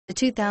The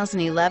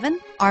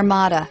 2011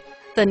 Armada.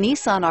 The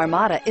Nissan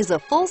Armada is a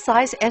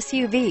full-size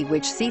SUV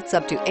which seats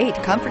up to 8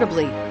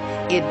 comfortably.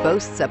 It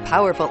boasts a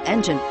powerful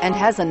engine and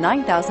has a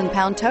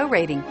 9,000-pound tow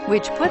rating,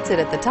 which puts it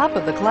at the top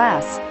of the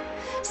class.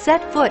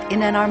 Set foot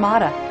in an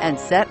Armada and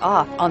set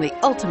off on the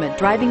ultimate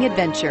driving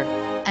adventure,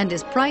 and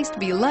is priced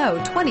below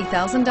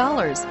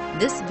 $20,000.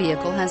 This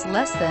vehicle has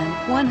less than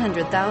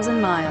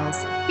 100,000 miles.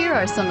 Here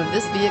are some of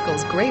this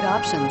vehicle's great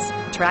options: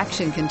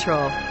 traction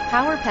control,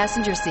 power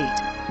passenger seat,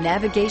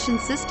 navigation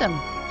system,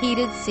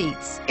 heated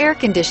seats, air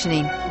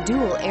conditioning,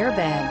 dual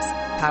airbags,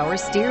 power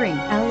steering,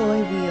 alloy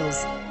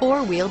wheels,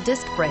 4-wheel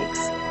disc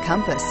brakes,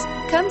 compass.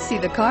 Come see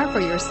the car for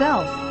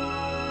yourself.